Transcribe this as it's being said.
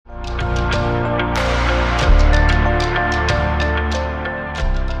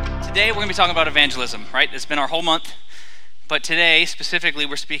Today we're going to be talking about evangelism, right? It's been our whole month, but today specifically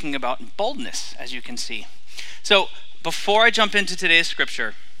we're speaking about boldness, as you can see. So before I jump into today's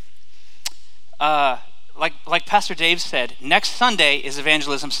scripture, like Pastor Dave said, next Sunday is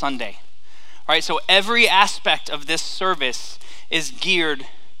Evangelism Sunday, right? So every aspect of this service is geared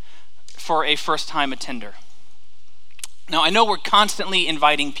for a first-time attender. Now I know we're constantly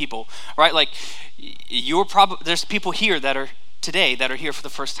inviting people, right? Like there's people here that are today that are here for the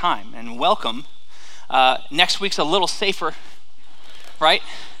first time, and welcome. Next week's a little safer, right?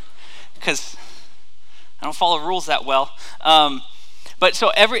 Because I don't follow rules that well. But so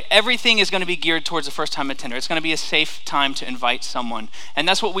everything is going to be geared towards a first-time attender. It's going to be a safe time to invite someone, and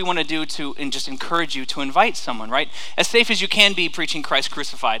that's what we want to do and just encourage you to invite someone, right? As safe as you can be preaching Christ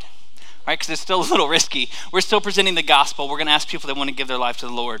crucified, right? Because it's still a little risky. We're still presenting the gospel. We're going to ask people that want to give their life to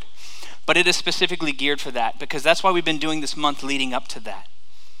the Lord. But it is specifically geared for that, because that's why we've been doing this month leading up to that.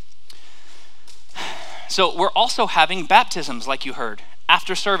 So we're also having baptisms, like you heard,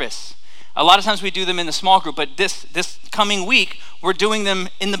 after service. A lot of times we do them in the small group, but this coming week, we're doing them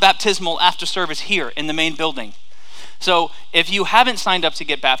in the baptismal after service here in the main building. So if you haven't signed up to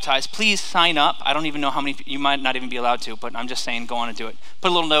get baptized, please sign up. I don't even know how many, you might not even be allowed to, but I'm just saying go on and do it. Put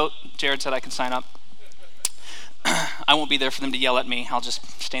a little note, Jared said I can sign up. I won't be there for them to yell at me. I'll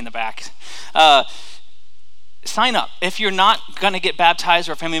just stay in the back. Sign up. If you're not going to get baptized,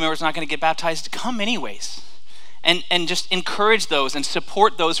 or a family member's not going to get baptized, come anyways. And just encourage those and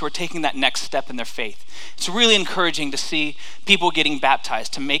support those who are taking that next step in their faith. It's really encouraging to see people getting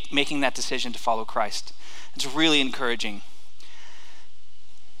baptized, to making that decision to follow Christ. It's really encouraging.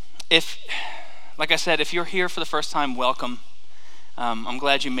 Like I said, if you're here for the first time, welcome. I'm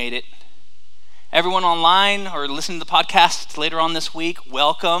glad you made it. Everyone online or listening to the podcast later on this week,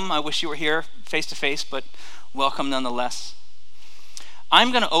 welcome. I wish you were here face to face, but welcome nonetheless.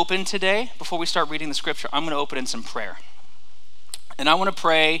 I'm going to open today, before we start reading the scripture, I'm going to open in some prayer. And I want to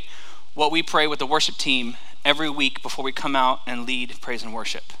pray what we pray with the worship team every week before we come out and lead praise and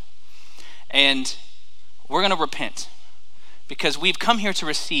worship. And we're going to repent, because we've come here to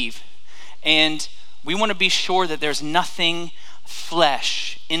receive, and we want to be sure that there's nothing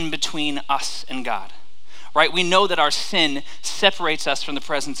flesh in between us and God, right? We know that our sin separates us from the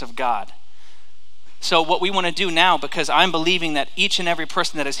presence of God. So what we want to do now, because I'm believing that each and every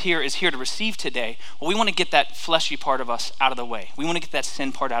person that is here to receive today, well, we want to get that fleshy part of us out of the way. We want to get that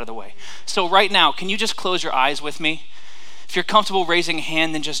sin part out of the way. So right now, can you just close your eyes with me? If you're comfortable raising a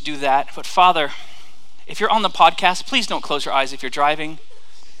hand, then just do that. But Father, if you're on the podcast, please don't close your eyes if you're driving.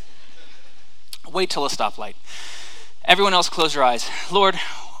 Wait till a stoplight. Everyone else, close your eyes. Lord,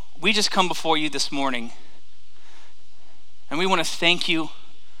 we just come before you this morning, and we want to thank you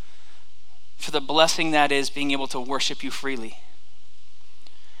for the blessing that is being able to worship you freely.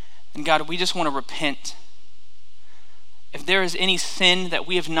 And God, we just want to repent. If there is any sin that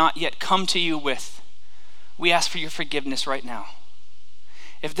we have not yet come to you with, we ask for your forgiveness right now.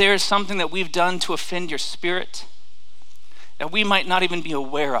 If there is something that we've done to offend your spirit that we might not even be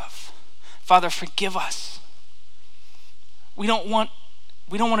aware of, Father, forgive us. We don't want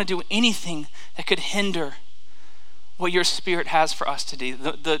to do anything that could hinder what your spirit has for us today,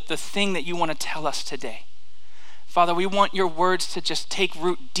 the thing that you want to tell us today. Father, we want your words to just take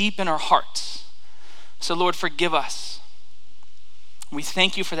root deep in our hearts. So Lord, forgive us. We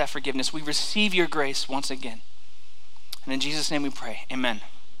thank you for that forgiveness. We receive your grace once again. And in Jesus' name we pray, amen.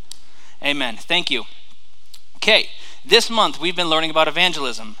 Amen, thank you. Okay, this month we've been learning about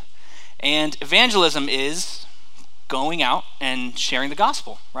evangelism. And evangelism is going out and sharing the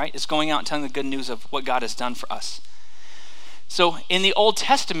gospel, right? It's going out and telling the good news of what God has done for us. So in the Old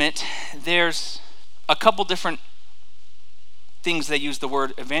Testament, there's a couple different things they use the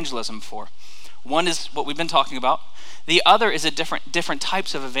word evangelism for. One is what we've been talking about. The other is a different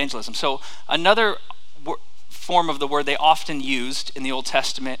types of evangelism. So another form of the word they often used in the Old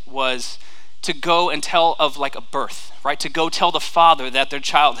Testament was to go and tell of like a birth, right? To go tell the father that their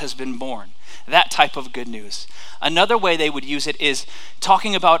child has been born. That type of good news. Another way they would use it is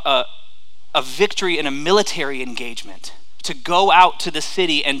talking about a victory in a military engagement. To go out to the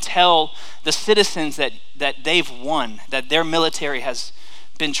city and tell the citizens that they've won, that their military has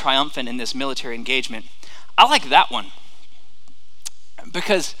been triumphant in this military engagement. I like that one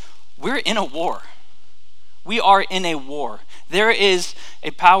because we're in a war. We are in a war. There is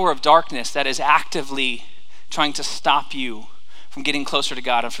a power of darkness that is actively trying to stop you from getting closer to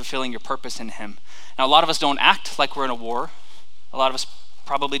God and fulfilling your purpose in him. Now, a lot of us don't act like we're in a war. A lot of us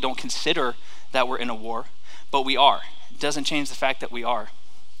probably don't consider that we're in a war, but we are. It doesn't change the fact that we are.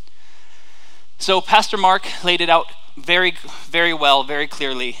 So Pastor Mark laid it out very, very well, very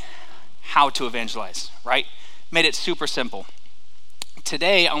clearly. how to evangelize, right? Made it super simple.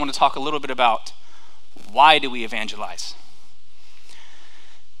 Today, I want to talk a little bit about why do we evangelize?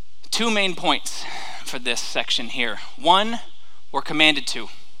 Two main points for this section here. One, we're commanded to.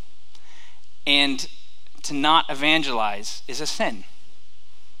 And to not evangelize is a sin.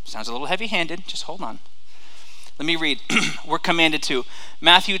 Sounds a little heavy-handed, just hold on. Let me read. We're commanded to.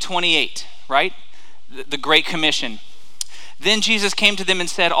 Matthew 28, right? The Great Commission. Then Jesus came to them and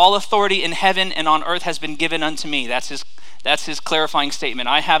said, all authority in heaven and on earth has been given unto me. That's his clarifying statement.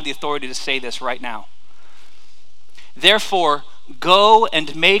 I have the authority to say this right now. Therefore, go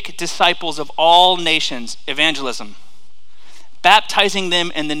and make disciples of all nations, evangelism, baptizing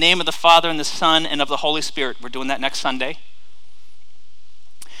them in the name of the Father and the Son and of the Holy Spirit. We're doing that next Sunday.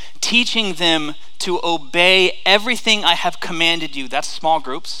 Teaching them to obey everything I have commanded you. That's small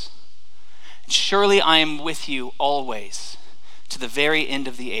groups. Surely I am with you always to the very end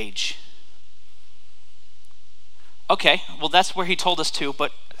of the age. Okay, well that's where he told us to,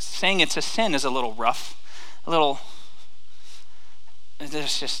 but saying it's a sin is a little rough.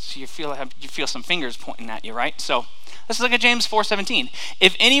 There's just, you feel some fingers pointing at you, right? So let's look at James 4:17.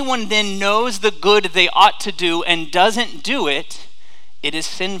 If anyone then knows the good they ought to do and doesn't do it, it is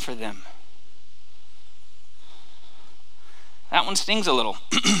sin for them. That one stings a little.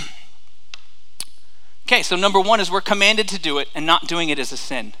 Okay, so number one is we're commanded to do it, and not doing it is a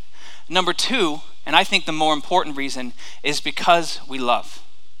sin. Number two, and I think the more important reason, is because we love.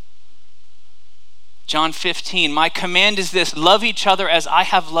 John 15, my command is this, love each other as I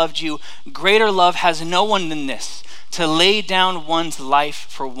have loved you. Greater love has no one than this, to lay down one's life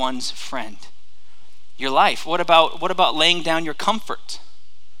for one's friend. Your life. What about laying down your comfort?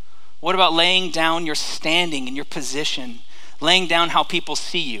 What about laying down your standing and your position? Laying down how people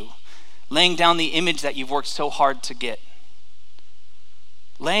see you? Laying down the image that you've worked so hard to get?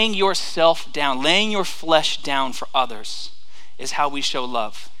 Laying yourself down, laying your flesh down for others is how we show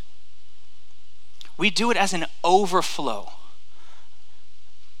love. We do it as an overflow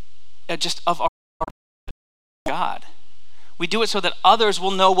just of our God. We do it so that others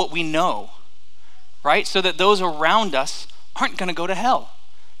will know what we know. Right? So that those around us aren't going to go to hell,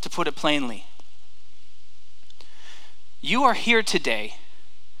 to put it plainly. You are here today,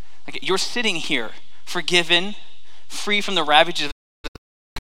 you're sitting here, forgiven, free from the ravages of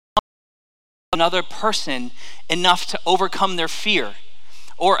another person, enough to overcome their fear,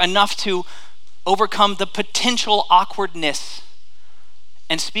 or enough to overcome the potential awkwardness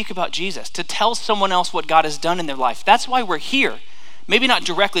and speak about Jesus, to tell someone else what God has done in their life. That's why we're here. Maybe not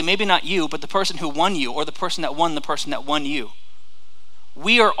directly, maybe not you, but the person who won you, or the person that won you.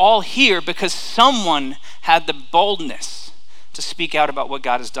 We are all here because someone had the boldness to speak out about what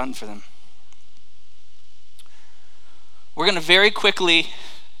God has done for them. We're going to very quickly,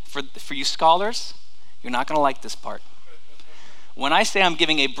 for you scholars, you're not going to like this part. When I say I'm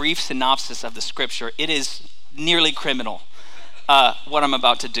giving a brief synopsis of the scripture, it is nearly criminal, what I'm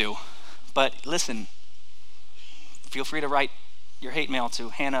about to do. But listen, feel free to write your hate mail to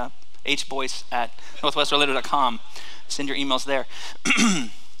hannahboyce@northwestrelator.com. Send your emails there.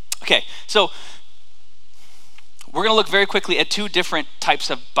 Okay, so we're going to look very quickly at two different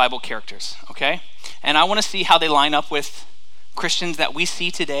types of Bible characters, okay? And I want to see how they line up with Christians that we see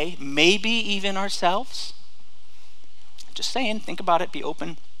today, maybe even ourselves. Just saying, think about it, be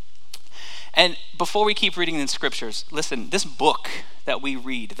open. And before we keep reading the scriptures, listen, this book that we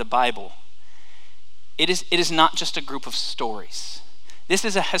read, the Bible, it is not just a group of stories. This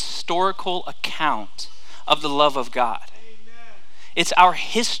is a historical account of the love of God. Amen. It's our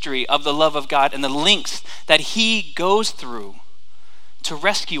history of the love of God and the lengths that he goes through to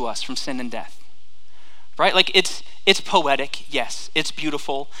rescue us from sin and death. Right? Like it's poetic, yes. It's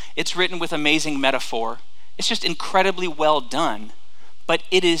beautiful. It's written with amazing metaphor. It's just incredibly well done, but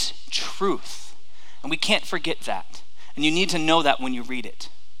it is truth. And we can't forget that. And you need to know that when you read it.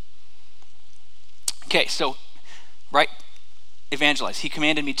 Okay, so, right, evangelize. He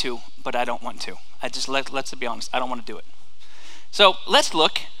commanded me to, but I don't want to. Let's be honest, I don't want to do it. So let's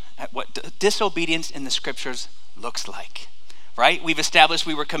look at what disobedience in the scriptures looks like, right? We've established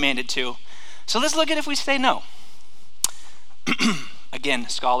we were commanded to. So let's look at if we say no. Again,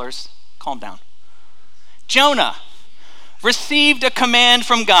 scholars, calm down. Jonah received a command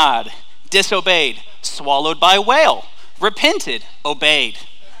from God, disobeyed, swallowed by a whale, repented, obeyed.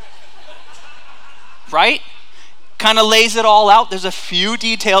 Right? Kind of lays it all out. There's a few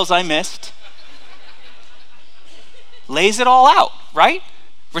details I missed. Lays it all out, right?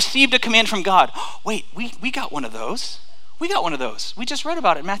 Received a command from God. Wait, we got one of those. We got one of those. We just read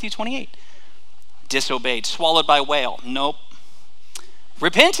about it in Matthew 28. Disobeyed, swallowed by a whale. Nope.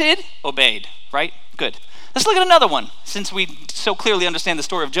 repented, obeyed, right? Good. Let's look at another one, since we so clearly understand the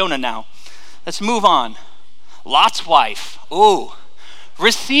story of Jonah now. Let's move on. Lot's wife. Ooh.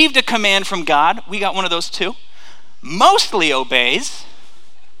 Received a command from God. We got one of those too. Mostly obeys.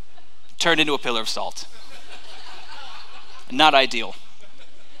 Turned into a pillar of salt. Not ideal.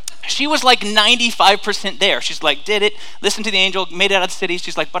 She was like 95% there. She's like, did it, listened to the angel, made it out of the city.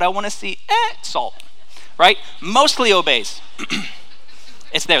 She's like, but I want to see salt, right? Mostly obeys.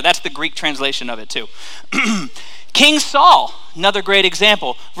 It's there. That's the Greek translation of it too. King Saul, another great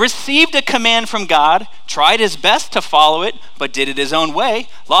example, received a command from God, tried his best to follow it, but did it his own way,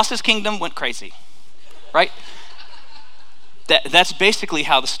 lost his kingdom, went crazy, right? That's basically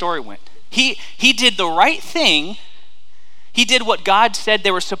how the story went. He did the right thing. He did what God said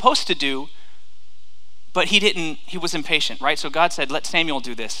they were supposed to do, but he was impatient, right? So God said, let Samuel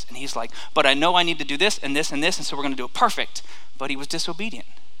do this. And he's like, but I know I need to do this and this and this, and so we're going to do it perfect. But he was disobedient.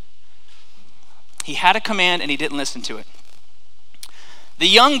 He had a command and he didn't listen to it. The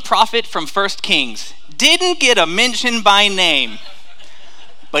young prophet from 1 Kings didn't get a mention by name,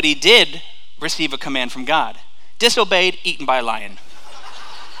 but he did receive a command from God. Disobeyed, eaten by a lion.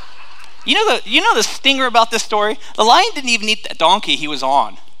 You know the stinger about this story? The lion didn't even eat the donkey he was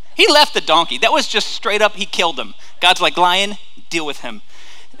on. He left the donkey. That was just straight up, he killed him. God's like, lion, deal with him.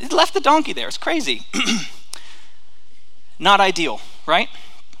 He left the donkey there. It's crazy. Not ideal, right?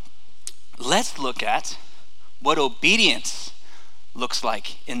 Let's look at what obedience looks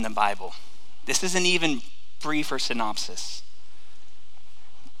like in the Bible. This is an even briefer synopsis.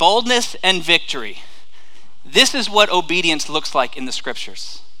 Boldness and victory. This is what obedience looks like in the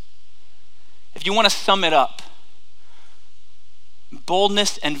scriptures. If you want to sum it up,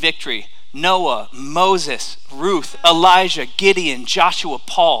 boldness and victory. Noah, Moses, Ruth, Elijah, Gideon, Joshua,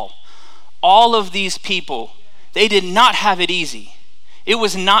 Paul. All of these people, they did not have it easy. It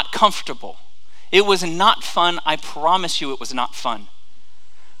was not comfortable. It was not fun. I promise you it was not fun.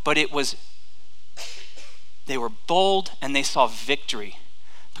 But they were bold and they saw victory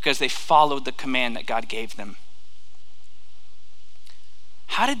because they followed the command that God gave them.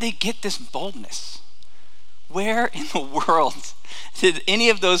 How did they get this boldness? Where in the world did any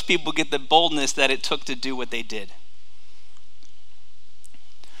of those people get the boldness that it took to do what they did?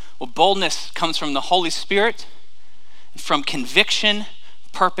 Well, boldness comes from the Holy Spirit, from conviction,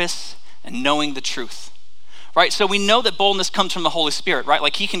 purpose, and knowing the truth, right? So we know that boldness comes from the Holy Spirit, right?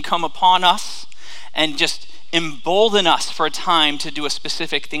 Like he can come upon us and just embolden us for a time to do a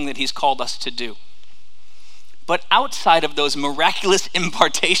specific thing that he's called us to do. But outside of those miraculous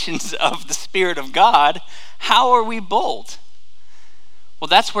impartations of the Spirit of God, how are we bold? Well,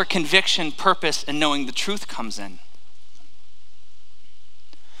 that's where conviction, purpose, and knowing the truth comes in.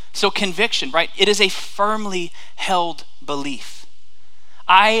 So conviction, right? It is a firmly held belief.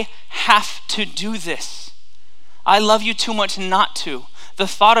 I have to do this. I love you too much not to. The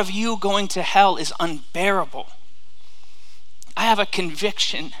thought of you going to hell is unbearable. I have a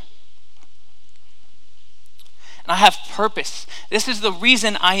conviction. And I have purpose. This is the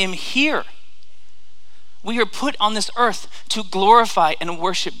reason I am here. We are put on this earth to glorify and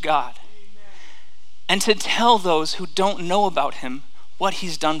worship God. Amen. And to tell those who don't know about him what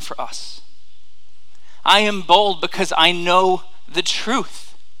he's done for us. I am bold because I know the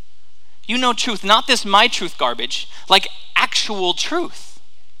truth. You know truth, not this my truth garbage, like actual truth.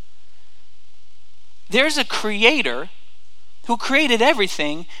 There's a creator who created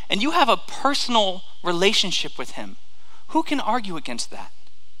everything, and you have a personal relationship with him. Who can argue against that?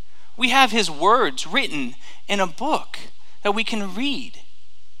 We have his words written in a book that we can read.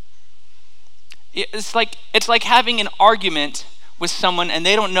 It's like having an argument with someone and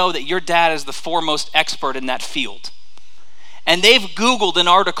they don't know that your dad is the foremost expert in that field. And they've Googled an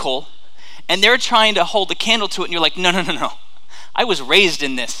article and they're trying to hold a candle to it and you're like, no. I was raised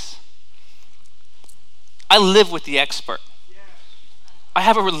in this. I live with the expert. I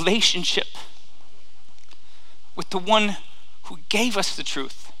have a relationship with the one who gave us the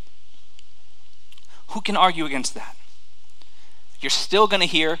truth. Who can argue against that? You're still going to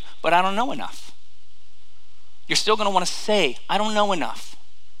hear, but I don't know enough. You're still going to want to say, I don't know enough.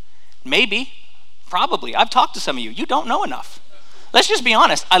 Maybe, probably. I've talked to some of you. You don't know enough. Let's just be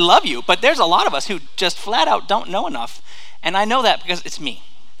honest. I love you, but there's a lot of us who just flat out don't know enough. And I know that because it's me.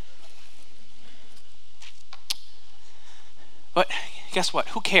 But guess what?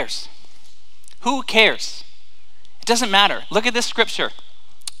 Who cares? Who cares? It doesn't matter. Look at this scripture.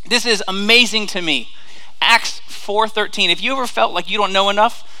 This is amazing to me. Acts 4:13. If you ever felt like you don't know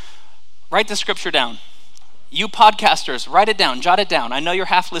enough, write the scripture down. You podcasters, write it down, jot it down. I know you're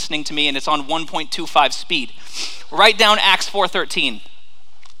half listening to me and it's on 1.25 speed. Write down Acts 4:13.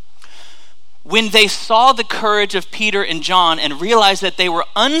 When they saw the courage of Peter and John and realized that they were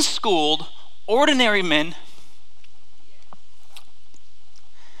unschooled, ordinary men,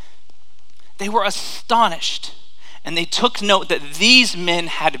 they were astonished, and they took note that these men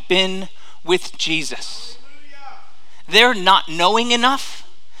had been with Jesus. They're not knowing enough.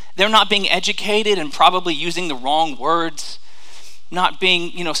 They're not being educated and probably using the wrong words, not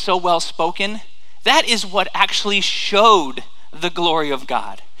being, so well spoken. That is what actually showed the glory of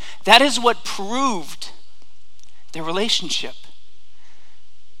God. That is what proved their relationship.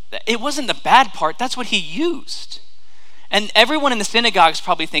 It wasn't the bad part, that's what he used. And everyone in the synagogue is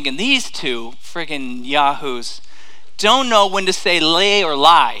probably thinking, these two friggin' yahoos don't know when to say lay or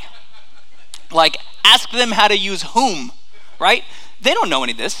lie. Like, ask them how to use whom, right? They don't know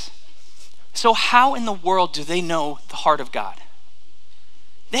any of this. So how in the world do they know the heart of God?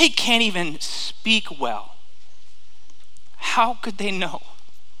 They can't even speak well. How could they know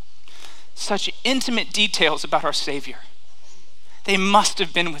such intimate details about our Savior? They must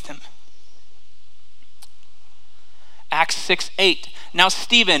have been with him. Acts 6:8. Now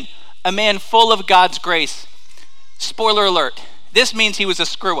Stephen, a man full of God's grace. Spoiler alert, this means he was a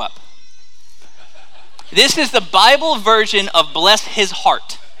screw up. This is the Bible version of bless his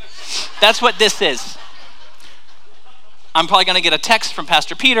heart. That's what this is. I'm probably going to get a text from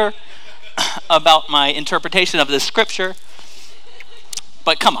Pastor Peter about my interpretation of this scripture.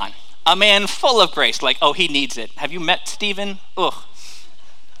 But come on, a man full of grace, like, oh, he needs it. Have you met Stephen? Ugh.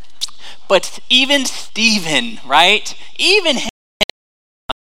 But even Stephen, right? Even him,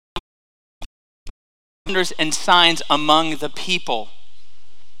 wonders and signs among the people.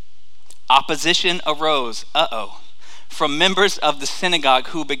 Opposition arose, from members of the synagogue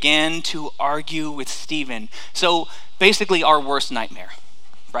who began to argue with Stephen. So basically our worst nightmare,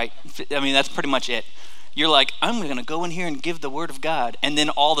 right? I mean, that's pretty much it. You're like, I'm going to go in here and give the word of God. And then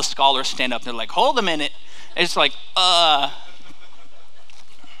all the scholars stand up and they're like, hold a minute. It's like,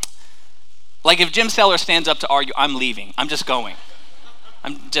 Like if Jim Seller stands up to argue, I'm leaving. I'm just going.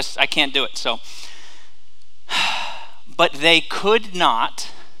 I can't do it. So, but they could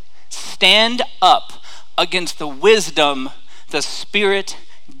not stand up against the wisdom the Spirit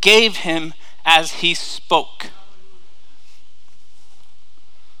gave him as he spoke.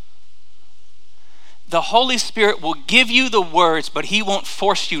 The Holy Spirit will give you the words, but he won't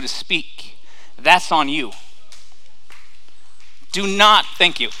force you to speak. That's on you. Do not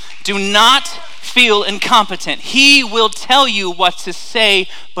feel incompetent. He will tell you what to say,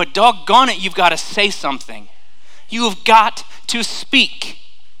 but doggone it, you've got to say something. You have got to speak.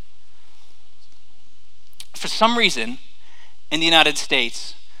 For some reason, in the United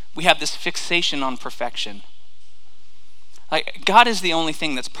States, we have this fixation on perfection. Like, God is the only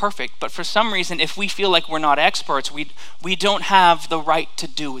thing that's perfect, but for some reason, if we feel like we're not experts, we don't have the right to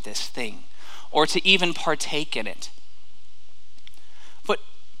do this thing or to even partake in it. But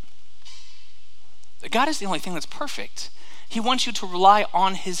God is the only thing that's perfect. He wants you to rely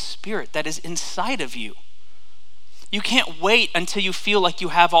on his Spirit that is inside of you. You can't wait until you feel like you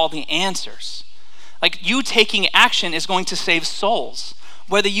have all the answers. Like, you taking action is going to save souls,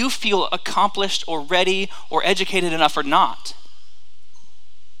 whether you feel accomplished or ready or educated enough or not.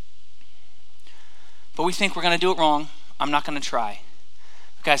 But we think we're going to do it wrong. I'm not going to try.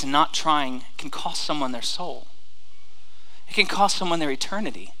 Guys, not trying can cost someone their soul. It can cost someone their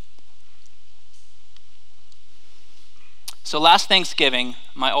eternity. So last Thanksgiving,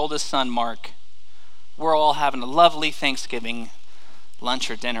 my oldest son, Mark, we're all having a lovely Thanksgiving lunch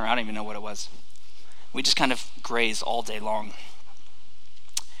or dinner. I don't even know what it was. We just kind of graze all day long.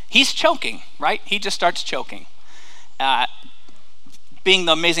 He's choking, right? He just starts choking. Being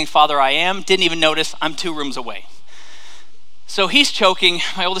the amazing father I am, didn't even notice I'm 2 rooms away. So he's choking.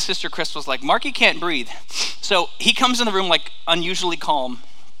 My oldest sister, Crystal's like, Marky can't breathe. So he comes in the room like unusually calm.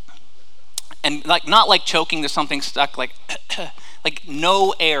 And like not like choking, there's something stuck, like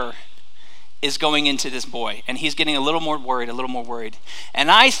no air is going into this boy. And he's getting a little more worried.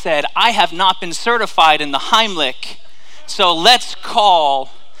 And I said, I have not been certified in the Heimlich, so let's call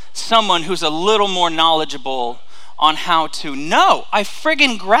someone who's a little more knowledgeable on how to. No, I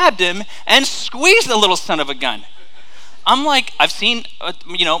friggin' grabbed him and squeezed the little son of a gun. I'm like, I've seen,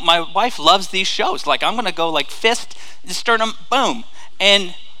 my wife loves these shows. Like, I'm gonna go like fist, sternum, boom.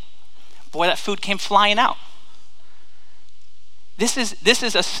 And boy, that food came flying out. This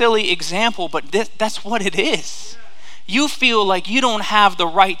is a silly example, but that's what it is. You feel like you don't have the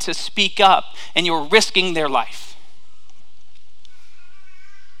right to speak up and you're risking their life.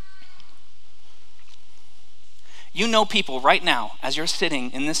 You know people right now, as you're sitting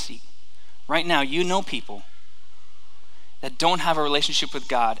in this seat, right now, you know people that don't have a relationship with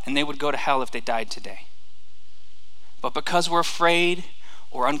God, and they would go to hell if they died today. But because we're afraid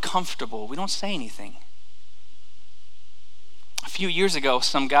or uncomfortable, we don't say anything. A few years ago,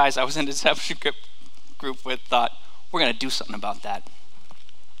 some guys I was in a discipleship group with thought, we're going to do something about that.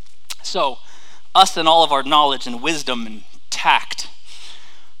 So, us and all of our knowledge and wisdom and tact,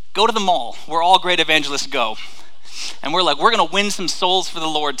 go to the mall where all great evangelists go. And we're like, we're going to win some souls for the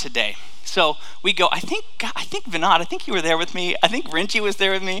Lord today. So we go, I think Vinod, I think you were there with me. I think Renchi was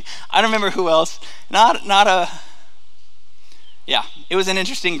there with me. I don't remember who else. Yeah, it was an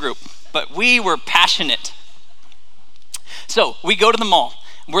interesting group, but we were passionate. So we go to the mall.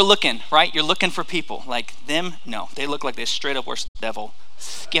 We're looking, right? You're looking for people. Like them? No, they look like they straight up worship the devil.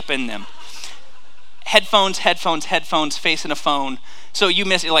 Skipping them. Headphones, facing a phone. So you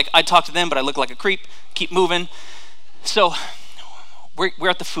miss it. Like I talk to them, but I look like a creep. Keep moving. So we're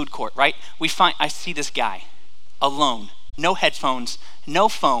at the food court, right? I see this guy alone, no headphones, no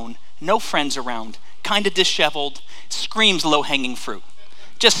phone, no friends around, kind of disheveled, screams low-hanging fruit,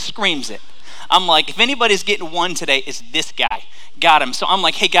 just screams it. I'm like, if anybody's getting one today, it's this guy. Got him. So I'm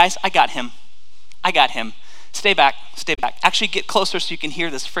like, hey guys, I got him. Stay back. Actually get closer so you can hear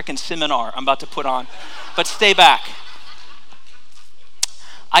this freaking seminar I'm about to put on, but stay back.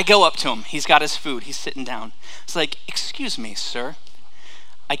 I go up to him. He's got his food. He's sitting down. It's like, excuse me, sir.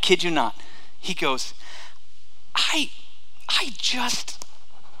 I kid you not. He goes,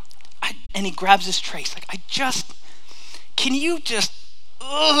 and he grabs his tray. He's like, can you just,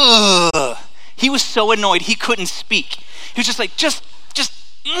 ugh. He was so annoyed he couldn't speak. He was just like, And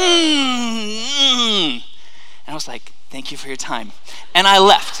I was like, thank you for your time. And I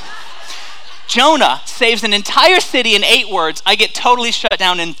left. Jonah saves an entire city in 8 words. I get totally shut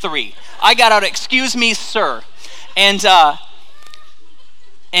down in 3. I got out, excuse me, sir. And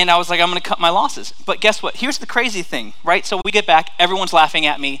I was like, I'm going to cut my losses. But guess what? Here's the crazy thing, right? So we get back. Everyone's laughing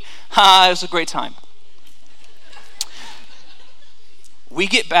at me. It was a great time. We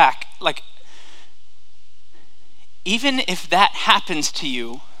get back. Like, even if that happens to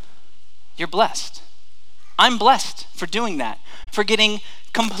you, you're blessed. I'm blessed for doing that, for getting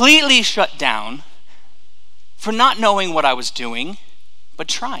completely shut down, for not knowing what I was doing, but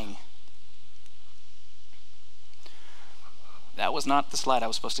trying. That was not the slide I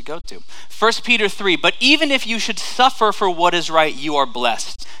was supposed to go to. 1 Peter 3, but even if you should suffer for what is right, you are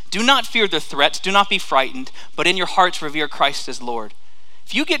blessed. Do not fear the threats, do not be frightened, but in your hearts revere Christ as Lord.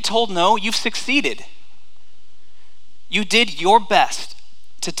 If you get told no, you've succeeded. You did your best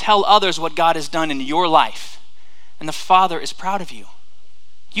to tell others what God has done in your life, and the Father is proud of you.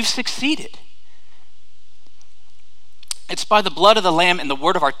 You've succeeded. It's by the blood of the Lamb and the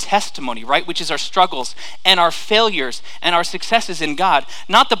word of our testimony, right? Which is our struggles and our failures and our successes in God.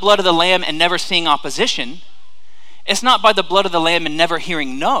 Not the blood of the Lamb and never seeing opposition. It's not by the blood of the Lamb and never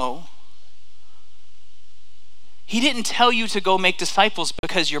hearing no. He didn't tell you to go make disciples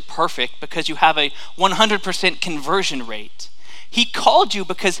because you're perfect, because you have a 100% conversion rate. He called you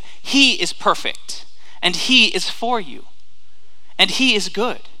because he is perfect and he is for you and he is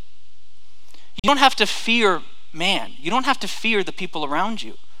good. You don't have to fear man. You don't have to fear the people around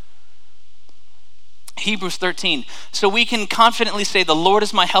you. Hebrews 13. So we can confidently say, the Lord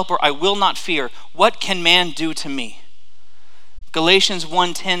is my helper. I will not fear. What can man do to me? Galatians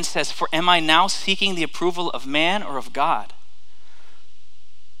 1:10 says, for am I now seeking the approval of man or of God?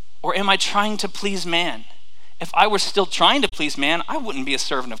 Or am I trying to please man? If I were still trying to please man, I wouldn't be a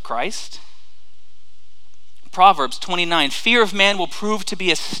servant of Christ. Proverbs 29, fear of man will prove to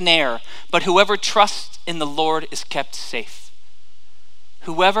be a snare, but whoever trusts in the Lord is kept safe.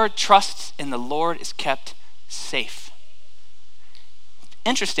 Whoever trusts in the Lord is kept safe.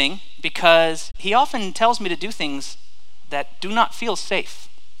 Interesting, because he often tells me to do things that do not feel safe.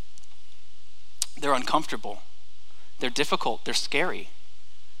 They're uncomfortable. They're difficult. They're scary.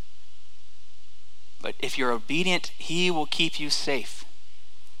 But if you're obedient, he will keep you safe.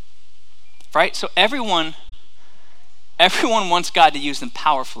 Right? So everyone wants God to use them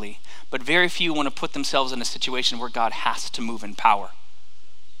powerfully, but very few want to put themselves in a situation where God has to move in power.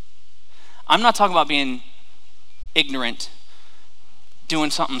 I'm not talking about being ignorant,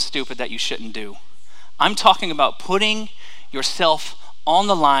 doing something stupid that you shouldn't do. I'm talking about putting yourself on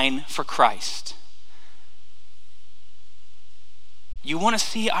the line for Christ. You want to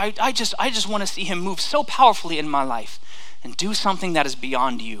see, I just want to see him move so powerfully in my life and do something that is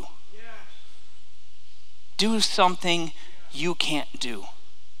beyond you. Do something you can't do.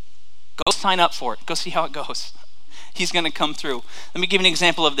 Go sign up for it. Go see how it goes. He's going to come through. Let me give you an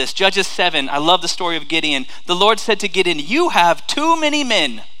example of this. Judges 7. I love the story of Gideon. The Lord said to Gideon, you have too many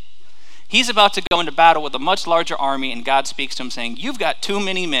men. He's about to go into battle with a much larger army, and God speaks to him saying, "You've got too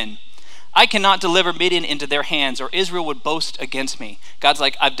many men. I cannot deliver Midian into their hands, or Israel would boast against me." God's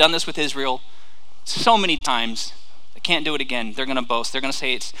like, "I've done this with Israel so many times. I can't do it again." They're going to boast. They're going to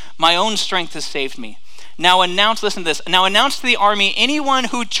say, "It's my own strength has saved me." Listen to this. Now announce to the army, anyone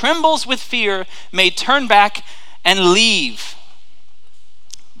who trembles with fear may turn back and leave.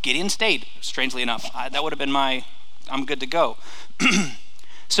 Gideon stayed, strangely enough. That would have been I'm good to go.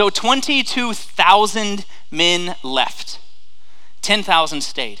 So 22,000 men left. 10,000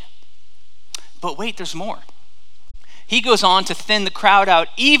 stayed. But wait, there's more. He goes on to thin the crowd out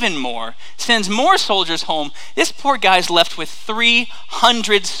even more, sends more soldiers home. This poor guy's left with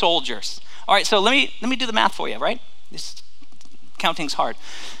 300 soldiers. All right, so let me do the math for you, right? This counting's hard.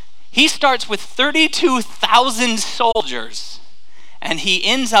 He starts with 32,000 soldiers, and he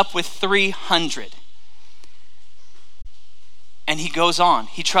ends up with 300. And he goes on.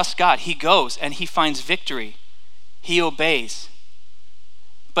 He trusts God. He goes and he finds victory. He obeys.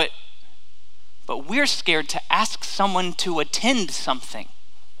 But we're scared to ask someone to attend something.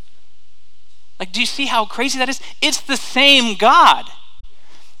 Like, do you see how crazy that is? It's the same God.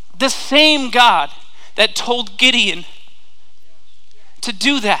 The same God that told Gideon to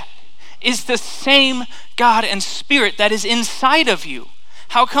do that is the same God and Spirit that is inside of you.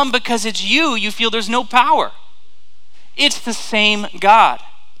 How come? Because it's you feel there's no power. It's the same God.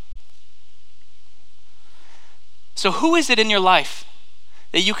 So who is it in your life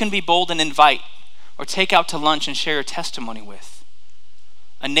that you can be bold and invite or take out to lunch and share your testimony with?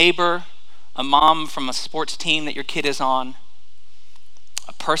 A neighbor, a mom from a sports team that your kid is on,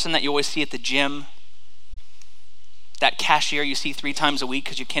 a person that you always see at the gym, that cashier you see 3 times a week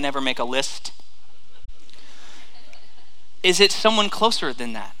because you can never make a list. Is it someone closer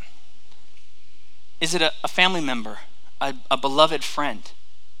than that? Is it a family member, a beloved friend?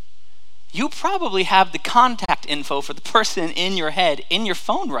 You probably have the contact info for the person in your head, in your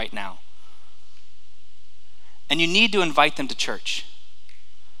phone right now. And you need to invite them to church.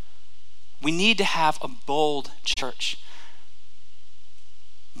 We need to have a bold church.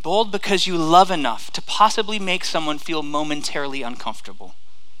 Bold because you love enough to possibly make someone feel momentarily uncomfortable.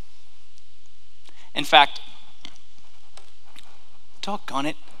 In fact, doggone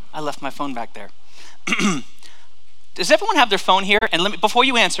it, I left my phone back there. Does everyone have their phone here? And before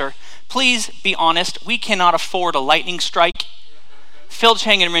you answer, please be honest. We cannot afford a lightning strike. Phil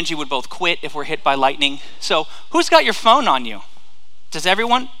Chang and Renji would both quit if we're hit by lightning. So who's got your phone on you? Does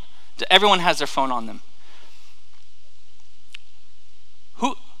everyone? Everyone has their phone on them.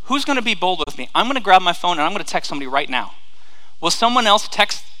 Who's going to be bold with me? I'm going to grab my phone and I'm going to text somebody right now. Will someone else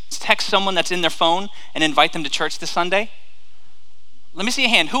text someone that's in their phone and invite them to church this Sunday? Let me see a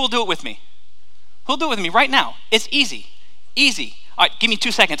hand. Who will do it with me? Who'll do it with me right now? It's easy. Easy. All right, give me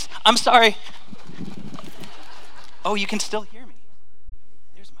 2 seconds. I'm sorry. Oh, you can still hear me.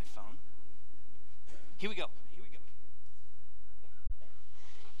 There's my phone. Here we go.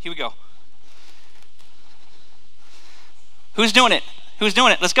 Here we go. Who's doing it? Who's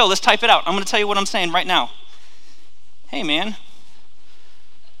doing it? Let's go. Let's type it out. I'm going to tell you what I'm saying right now. Hey, man.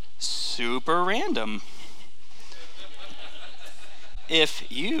 Super random. If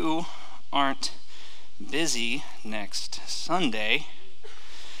you aren't busy next Sunday,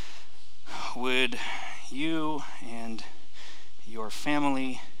 would you and your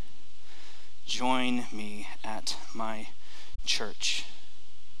family join me at my church?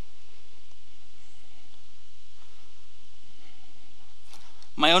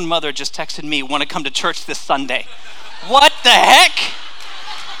 My own mother just texted me, want to come to church this Sunday. What the heck?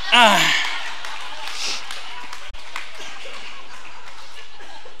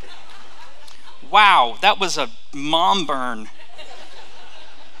 Wow, that was a mom burn.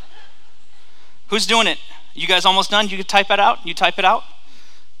 Who's doing it? You guys almost done? You can type it out? You type it out?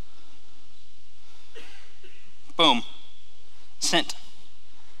 Boom. Sent.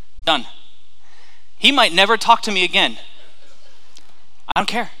 Done. He might never talk to me again. I don't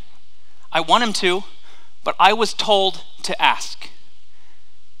care. I want him to, but I was told to ask.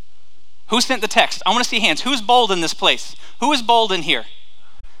 Who sent the text? I want to see hands. Who's bold in this place? Who is bold in here?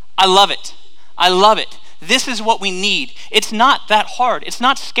 I love it. I love it. This is what we need. It's not that hard. It's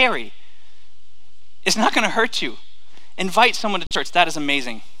not scary. It's not going to hurt you. Invite someone to church. That is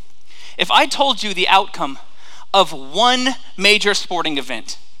amazing. If I told you the outcome of one major sporting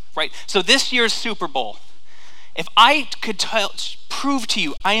event, right? So this year's Super Bowl, if I could prove to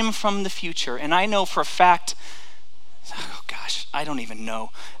you I am from the future, and I know for a fact, oh gosh, I don't even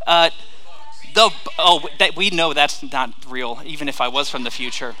know. We know that's not real, even if I was from the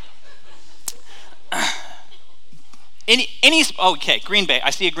future. Okay, Green Bay. I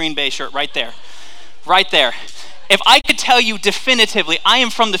see a Green Bay shirt right there. Right there. If I could tell you definitively, I am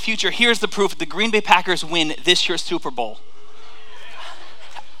from the future, here's the proof: the Green Bay Packers win this year's Super Bowl.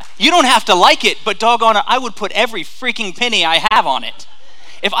 You don't have to like it, but doggone it, I would put every freaking penny I have on it.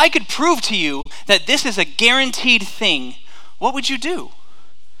 If I could prove to you that this is a guaranteed thing, what would you do?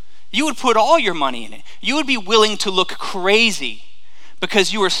 You would put all your money in it. You would be willing to look crazy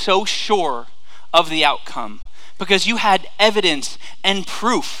because you were so sure of the outcome, because you had evidence and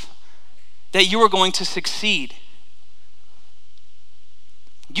proof that you were going to succeed.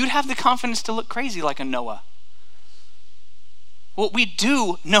 You'd have the confidence to look crazy like a Noah. Well, we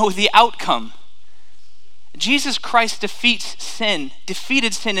do know the outcome. Jesus Christ defeated sin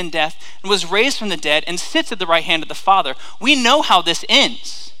and death, and was raised from the dead and sits at the right hand of the Father. We know how this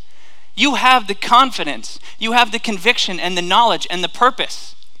ends. You have the confidence, you have the conviction and the knowledge and the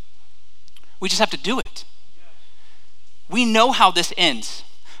purpose. We just have to do it. We know how this ends.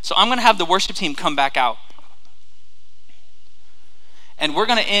 So I'm going to have the worship team come back out. And we're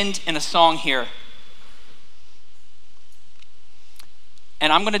going to end in a song here.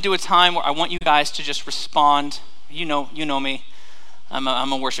 And I'm going to do a time where I want you guys to just respond. You know me. I'm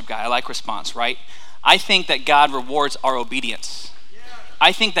a worship guy. I like response, right? I think that God rewards our obedience.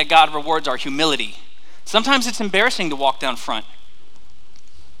 I think that God rewards our humility. Sometimes it's embarrassing to walk down front.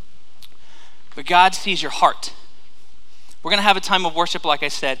 But God sees your heart. We're going to have a time of worship, like I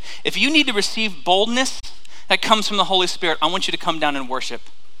said. If you need to receive boldness that comes from the Holy Spirit, I want you to come down and worship.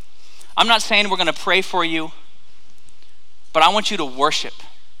 I'm not saying we're going to pray for you, but I want you to worship.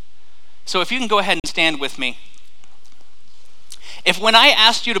 So if you can go ahead and stand with me. If when I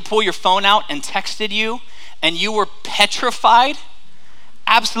asked you to pull your phone out and texted you, and you were petrified,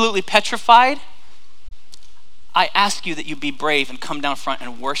 absolutely petrified, I ask you that you be brave and come down front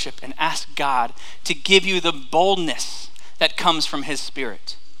and worship and ask God to give you the boldness that comes from his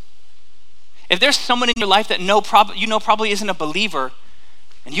Spirit. If there's someone in your life that probably isn't a believer,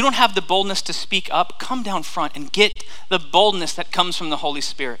 and you don't have the boldness to speak up, come down front and get the boldness that comes from the Holy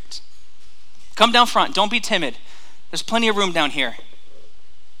Spirit. Come down front. Don't be timid. There's plenty of room down here.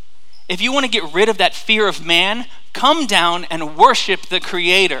 If you want to get rid of that fear of man, come down and worship the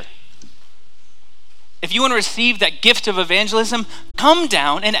Creator. If you want to receive that gift of evangelism, come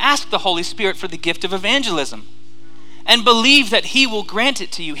down and ask the Holy Spirit for the gift of evangelism. And believe that he will grant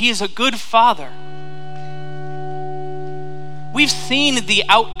it to you. He is a good Father. We've seen the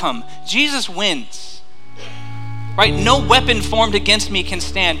outcome. Jesus wins. Right? No weapon formed against me can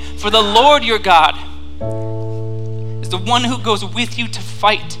stand. For the Lord your God is the one who goes with you to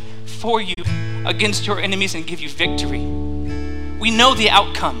fight for you against your enemies and give you victory. We know the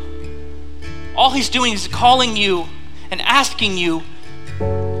outcome. All he's doing is calling you and asking you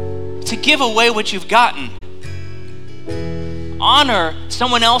to give away what you've gotten. Honor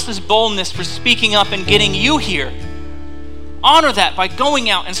someone else's boldness for speaking up and getting you here. Honor that by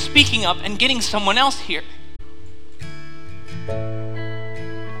going out and speaking up and getting someone else here.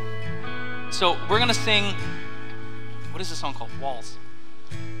 So we're going to sing, what is this song called? Walls.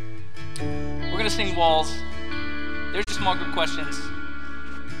 We're going to sing Walls. There's your small group questions.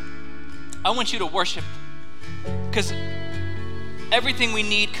 I want you to worship, because everything we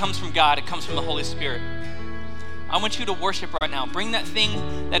need comes from God. It comes from the Holy Spirit. I want you to worship right now. Bring that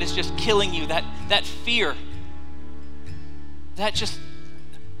thing that is just killing you, that fear, that just,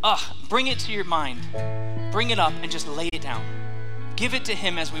 bring it to your mind. Bring it up and just lay it down. Give it to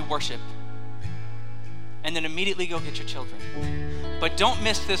him as we worship. And then immediately go get your children. But don't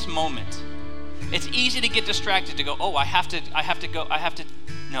miss this moment. It's easy to get distracted, to go, I have to go.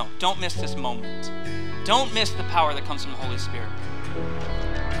 No, don't miss this moment. Don't miss the power that comes from the Holy Spirit.